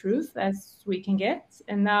to the truth as we can get.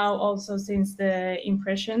 And now also, since the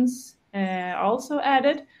impressions are also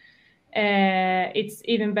added, it's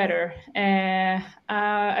even better.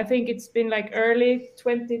 I think it's been like early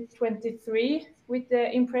 2023 with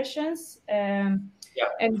the impressions. And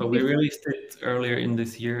so we released it earlier in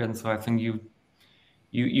this year, and so I think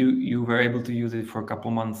you were able to use it for a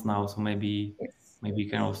couple months now. So maybe you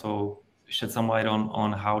can also shed some light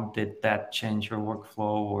on how did that change your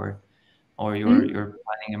workflow or your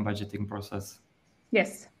planning and budgeting process.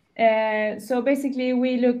 Yes. So basically,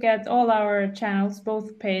 we look at all our channels,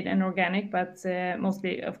 both paid and organic, but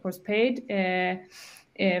mostly, of course, paid,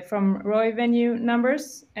 from Roivenue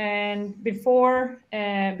numbers. And before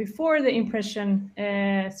the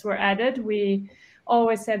impressions were added, we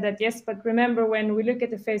always said that, yes, but remember, when we look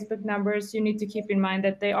at the Facebook numbers, you need to keep in mind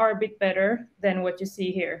that they are a bit better than what you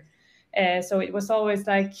see here. So it was always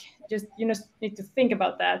like, just need to think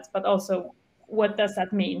about that, but also, what does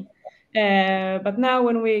that mean? But now,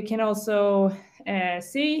 when we can also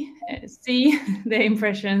see the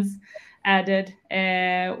impressions added,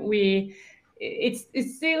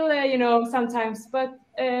 it's still sometimes, but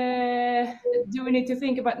do we need to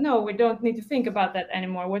think about? No, we don't need to think about that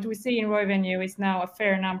anymore. What we see in Roivenue is now a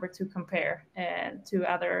fair number to compare to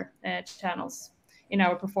other channels in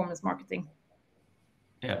our performance marketing.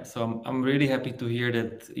 Yeah, so I'm really happy to hear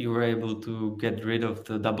that you were able to get rid of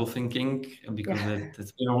the double thinking, because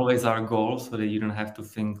that's been always our goal, so that you don't have to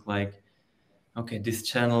think like, okay, this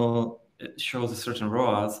channel shows a certain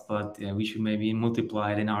ROAS, but we should maybe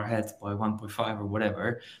multiply it in our heads by 1.5 or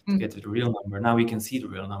whatever to get to the real number. Now we can see the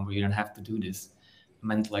real number. You don't have to do this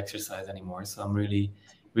mental exercise anymore. So I'm really,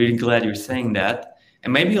 really glad you're saying that.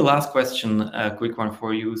 And maybe a last question, a quick one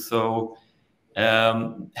for you. So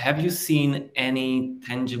have you seen any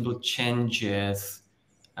tangible changes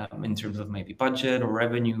in terms of maybe budget or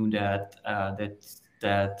revenue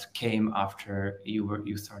that came after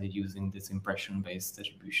you started using this impression-based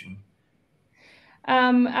attribution?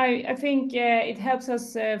 I think it helps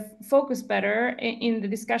us focus better in the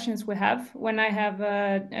discussions we have. When I have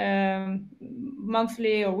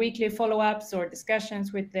monthly or weekly follow-ups or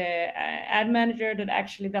discussions with the ad manager that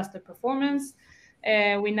actually does the performance,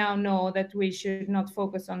 we now know that we should not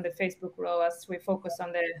focus on the Facebook ROAS. We focus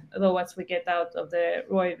on the ROAS we get out of the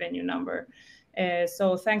Roivenue number.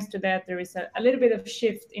 So thanks to that, there is a little bit of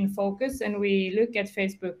shift in focus, and we look at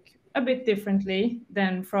Facebook a bit differently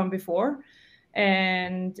than from before.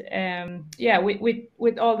 And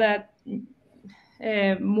with all that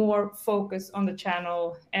more focus on the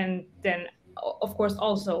channel, and then of course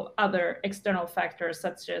also other external factors,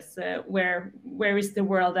 such as where is the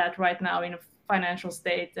world at right now in a financial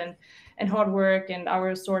state, and hard work, and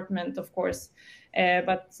our assortment, of course.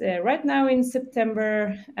 But right now in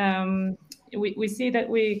September, we see that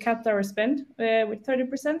we cut our spend with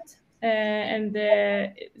 30%. And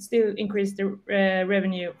still increase the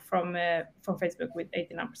revenue from Facebook with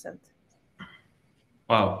 89%.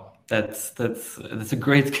 Wow, that's a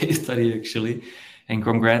great case study, actually, and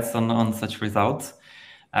congrats on such results.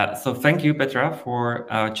 So thank you, Petra, for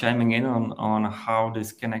chiming in on how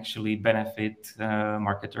this can actually benefit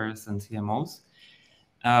marketers and CMOs.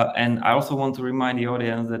 And I also want to remind the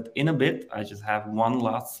audience that in a bit, I just have one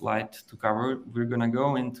last slide to cover. We're going to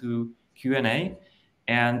go into Q&A.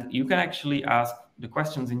 And you can actually ask the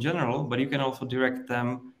questions in general, but you can also direct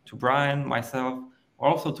them to Brian, myself, or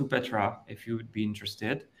also to Petra if you would be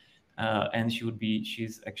interested. And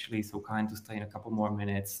she's actually so kind to stay in a couple more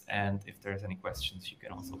minutes. And if there's any questions, you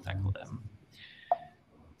can also tackle them.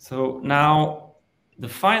 So now the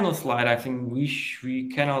final slide, I think we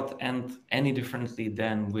cannot end any differently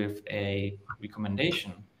than with a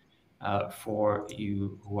recommendation for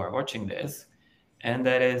you who are watching this. And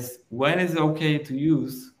that is, when is it okay to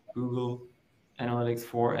use Google Analytics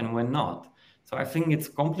 4 and when not? So I think it's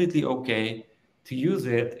completely okay to use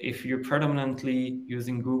it if you're predominantly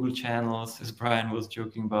using Google channels, as Brian was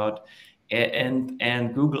joking about,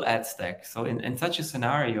 and Google Ad Stack. So in such a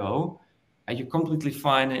scenario, you're completely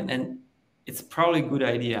fine. And it's probably a good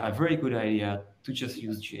idea, a very good idea, to just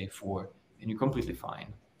use GA4, and you're completely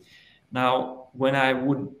fine. Now, when I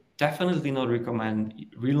would definitely not recommend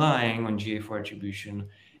relying on GA4 attribution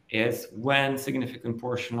is when significant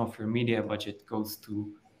portion of your media budget goes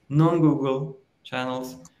to non-Google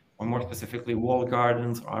channels, or more specifically walled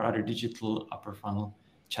gardens or other digital upper funnel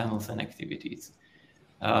channels and activities.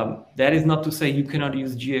 That is not to say you cannot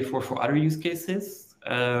use GA4 for other use cases,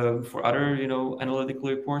 for other analytical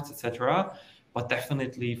reports, etc. But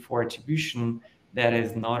definitely for attribution, that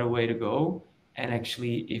is not a way to go. And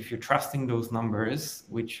actually, if you're trusting those numbers,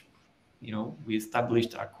 which we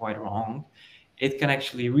established are quite wrong, it can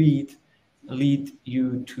actually lead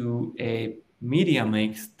you to a media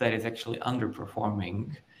mix that is actually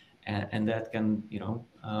underperforming, and that can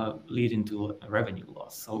lead into a revenue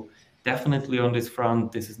loss. So definitely on this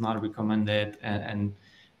front, this is not recommended, and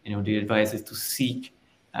the advice is to seek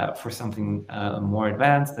for something more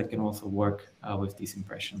advanced that can also work with these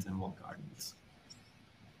impressions and walled gardens.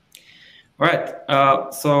 All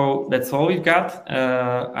right, so that's all we've got.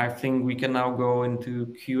 I think we can now go into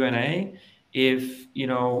Q&A. If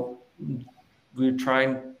we're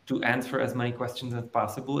trying to answer as many questions as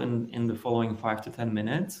possible in the following 5 to 10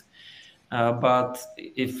 minutes. But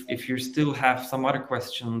if you still have some other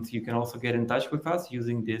questions, you can also get in touch with us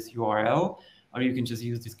using this URL, or you can just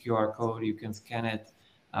use this QR code. You can scan it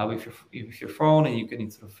with your phone, and you can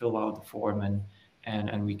sort of fill out the form,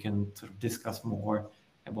 and we can sort of discuss more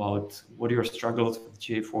about what your struggles with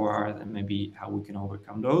GA4 are, and maybe how we can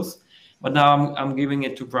overcome those. But now I'm giving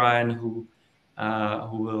it to Brian, who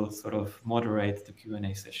will sort of moderate the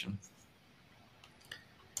Q&A session.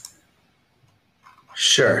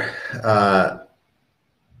 Sure.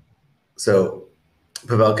 So,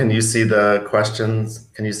 Pavel, can you see the questions?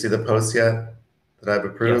 Can you see the posts yet that I've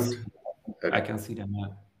approved? Yes, okay. I can see them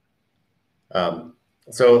now.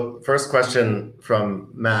 So, first question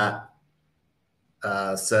from Matt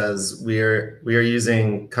says, we are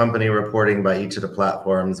using company reporting by each of the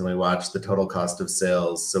platforms, and we watch the total cost of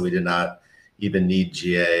sales, so we did not even need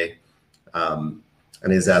GA. And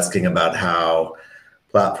he's asking about how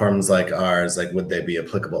platforms like ours, would they be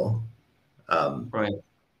applicable? Right.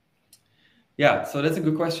 Yeah, so that's a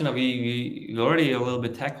good question. We already a little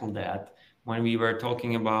bit tackled that when we were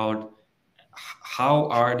talking about how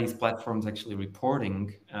are these platforms actually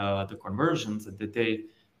reporting the conversions, that they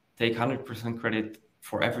take 100% credit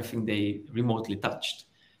for everything they remotely touched.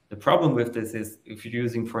 The problem with this is if you're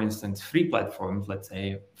using, for instance, free platforms, let's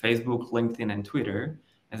say Facebook, LinkedIn, and Twitter,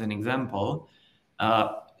 as an example,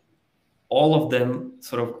 all of them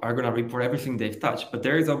sort of are going to report everything they've touched, but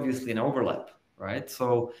there is obviously an overlap, right?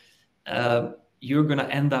 So you're going to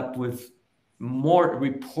end up with more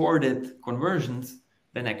reported conversions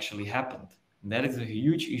than actually happened. And that is a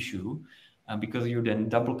huge issue because you're then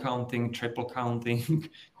double counting, triple counting,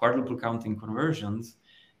 quadruple counting conversions,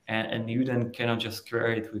 and you then cannot just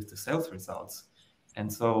square it with the sales results.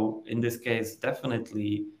 And so in this case,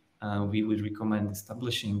 definitely we would recommend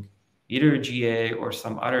establishing either GA or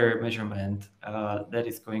some other measurement that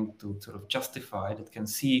is going to sort of justify, that can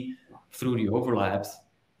see through the overlaps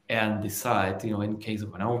and decide, in case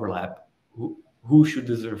of an overlap, who should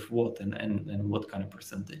deserve what and what kind of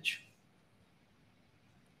percentage.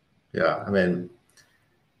 Yeah, I mean,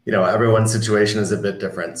 everyone's situation is a bit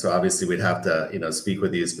different. So obviously we'd have to, speak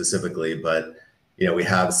with you specifically, but, we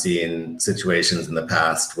have seen situations in the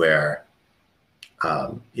past where,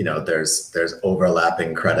 there's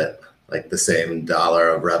overlapping credit, like the same dollar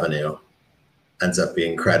of revenue ends up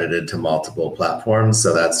being credited to multiple platforms.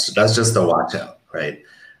 So that's just a watch out, right?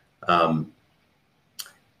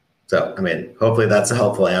 So, I mean, hopefully that's a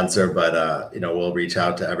helpful answer, but, we'll reach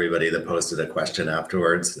out to everybody that posted a question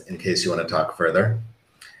afterwards in case you want to talk further.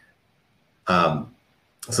 So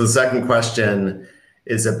the second question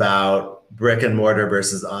is about brick and mortar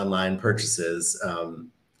versus online purchases.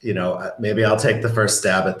 Maybe I'll take the first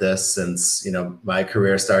stab at this since, my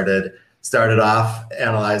career started off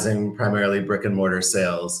analyzing primarily brick and mortar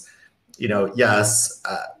sales. Yes,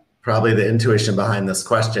 probably the intuition behind this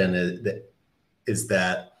question is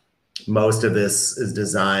that most of this is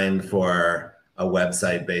designed for a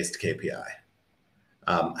website-based KPI.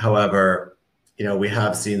 However, we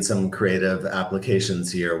have seen some creative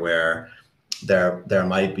applications here where there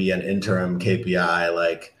might be an interim KPI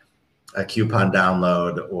like a coupon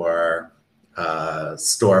download or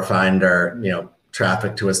store finder,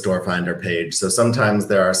 traffic to a store finder page. So sometimes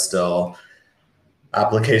there are still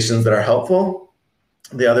applications that are helpful.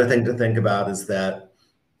 The other thing to think about is that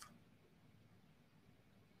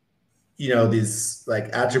these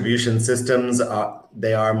attribution systems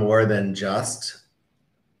they are more than just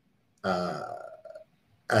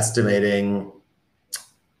estimating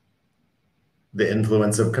the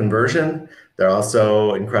influence of conversion. They're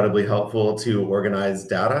also incredibly helpful to organize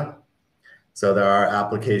data. So there are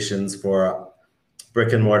applications for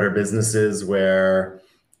brick and mortar businesses where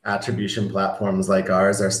attribution platforms like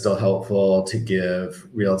ours are still helpful to give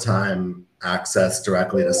real-time access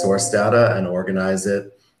directly to source data and organize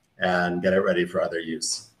it and get it ready for other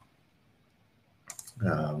use.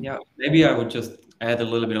 Yeah, maybe I would just add a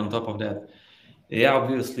little bit on top of that. Yeah,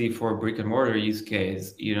 obviously for a brick and mortar use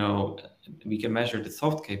case, we can measure the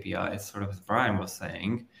soft KPIs, sort of as Brian was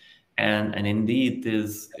saying, and indeed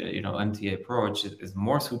this MTA approach is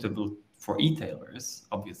more suitable for e-tailers,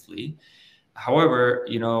 obviously. However,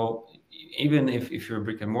 even if you're a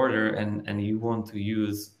brick and mortar and you want to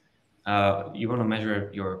use, you want to measure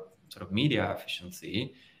your sort of media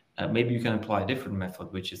efficiency, maybe you can apply a different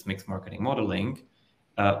method, which is mixed marketing modeling.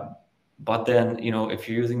 But then, if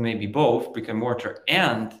you're using maybe both brick and mortar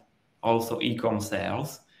and also e-com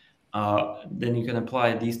sales, then you can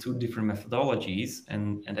apply these two different methodologies,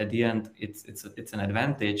 and at the end, it's an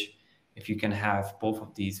advantage if you can have both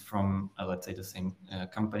of these from, let's say, the same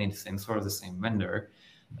company, the same source, the same vendor.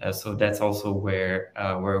 So that's also where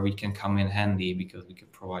we can come in handy, because we can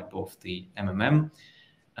provide both the MMM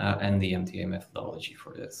and the MTA methodology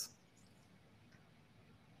for this.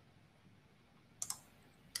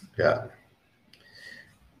 Yeah.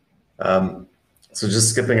 So just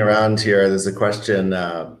skipping around here, there's a question.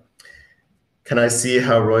 Can I see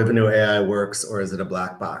how Roivenue AI works, or is it a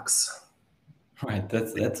black box? Right,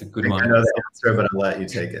 that's a good one. I know the answer, but I'll let you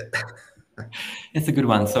take it. It's a good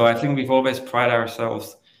one. So I think we've always prided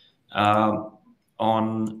ourselves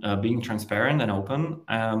on being transparent and open.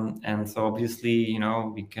 And so obviously,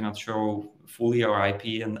 we cannot show fully our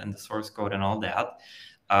IP and the source code and all that.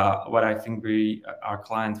 What I think our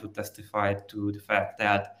clients would testify to the fact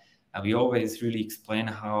that we always really explain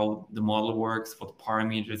how the model works, what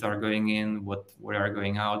parameters are going in, what are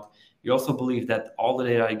going out. We also believe that all the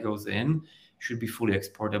data that goes in should be fully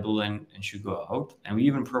exportable and should go out. And we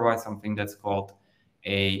even provide something that's called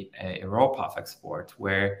a raw path export,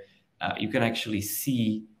 where you can actually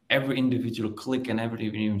see every individual click and every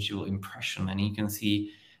individual impression, and you can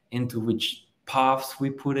see into which paths we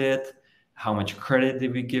put it, how much credit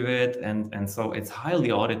did we give it, and so it's highly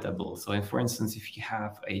auditable. So for instance, if you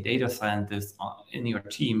have a data scientist in your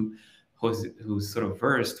team who's sort of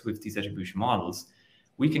versed with these attribution models,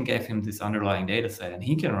 we can give him this underlying data set, and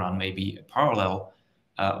he can run maybe a parallel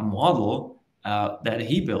model that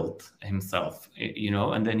he built himself,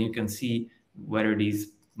 and then you can see whether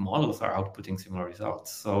these models are outputting similar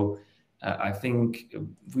results. So I think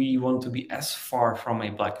we want to be as far from a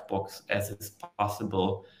black box as is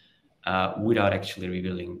possible without actually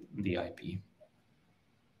revealing the IP.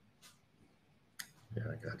 Yeah,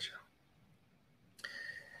 I gotcha.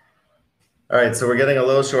 All right, so we're getting a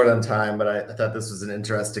little short on time, but I thought this was an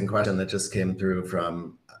interesting question that just came through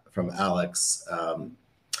from Alex.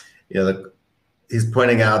 He's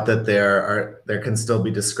pointing out that there can still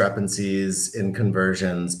be discrepancies in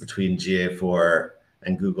conversions between GA4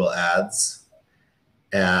 and Google Ads,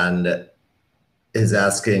 and is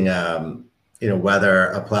asking whether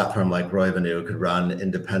a platform like Roivenue could run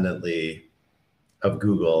independently of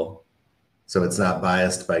Google, so it's not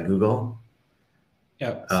biased by Google.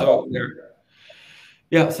 Yeah. So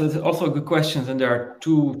so it's also a good question, and there are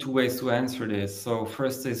two ways to answer this. So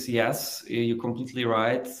first is yes, you're completely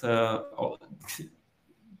right.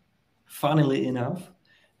 Funnily enough,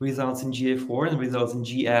 results in GA4 and results in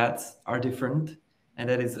G ads are different, and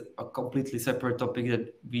that is a completely separate topic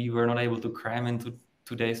that we were not able to cram into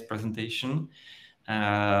today's presentation.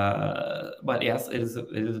 But yes, it is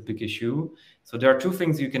a big issue. So there are two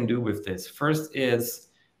things you can do with this. First is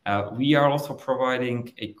we are also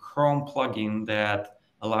providing a Chrome plugin that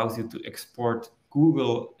allows you to export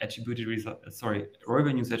Google attributed results,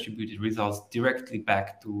 Roivenue's attributed results directly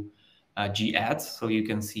back to G ads, so you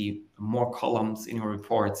can see more columns in your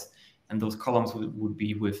reports, and those columns would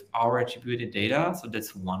be with our attributed data. So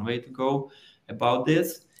that's one way to go about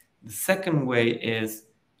this. The second way is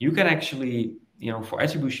you can actually, for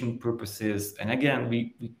attribution purposes, and again,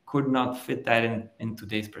 we could not fit that in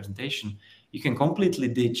today's presentation, you can completely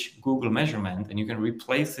ditch Google measurement and you can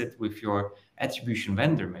replace it with your attribution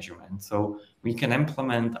vendor measurement. So we can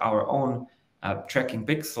implement our own tracking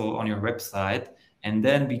pixel on your website and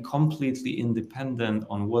then be completely independent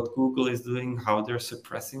on what Google is doing, how they're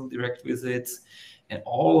suppressing direct visits, and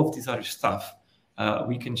all of this other stuff.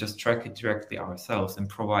 We can just track it directly ourselves and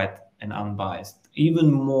provide an unbiased,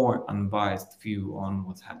 even more unbiased view on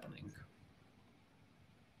what's happening.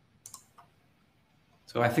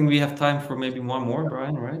 So I think we have time for maybe one more,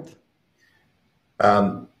 Brian, right?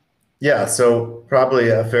 Yeah, so probably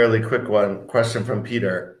a fairly quick question from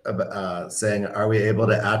Peter saying, are we able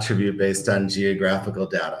to attribute based on geographical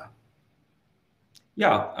data?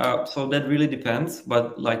 Yeah, so that really depends,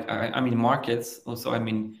 but like I mean markets, also I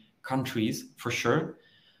mean countries for sure,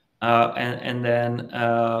 and then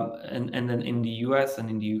in the US and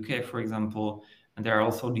in the UK, for example, and there are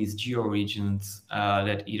also these geo regions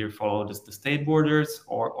that either follow the state borders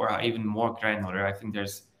or are even more granular. I think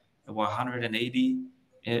there's 180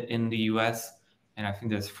 in the US, and I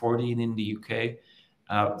think there's 14 in the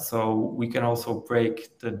UK. So we can also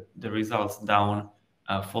break the results down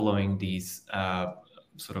following these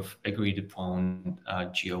sort of agreed upon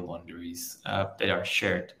geo boundaries that are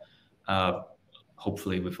shared,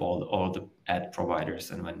 hopefully with all the ad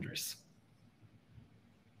providers and vendors.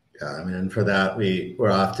 Yeah, I mean, and for that,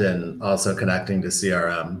 we're often also connecting to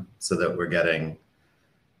CRM so that we're getting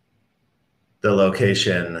the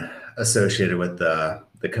location associated with the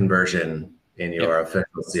conversion in your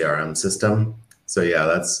official CRM system. So yeah,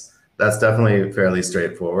 that's definitely fairly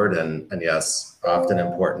straightforward, and yes, often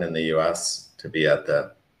important in the US to be at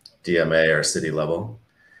the DMA or city level.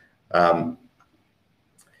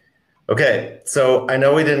 Okay, so I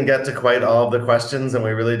know we didn't get to quite all of the questions, and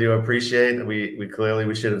we really do appreciate. We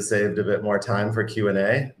clearly should have saved a bit more time for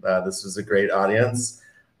Q&A. This was a great audience,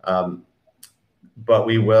 but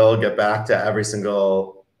we will get back to every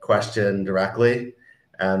single question directly,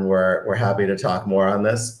 and we're happy to talk more on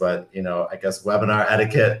this. But I guess webinar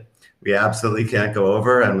etiquette we absolutely can't go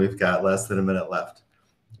over, and we've got less than a minute left.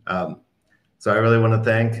 So I really want to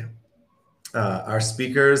thank our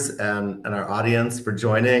speakers and our audience for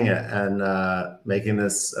joining and making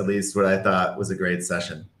this at least what I thought was a great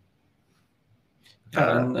session.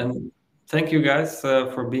 And thank you guys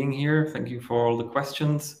for being here. Thank you for all the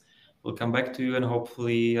questions. We'll come back to you, and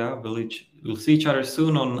hopefully we'll see each other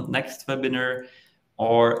soon on next webinar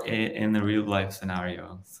or in a real life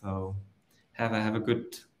scenario. So have a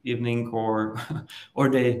good evening or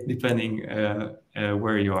day, depending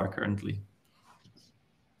where you are currently.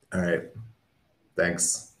 All right.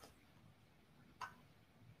 Thanks.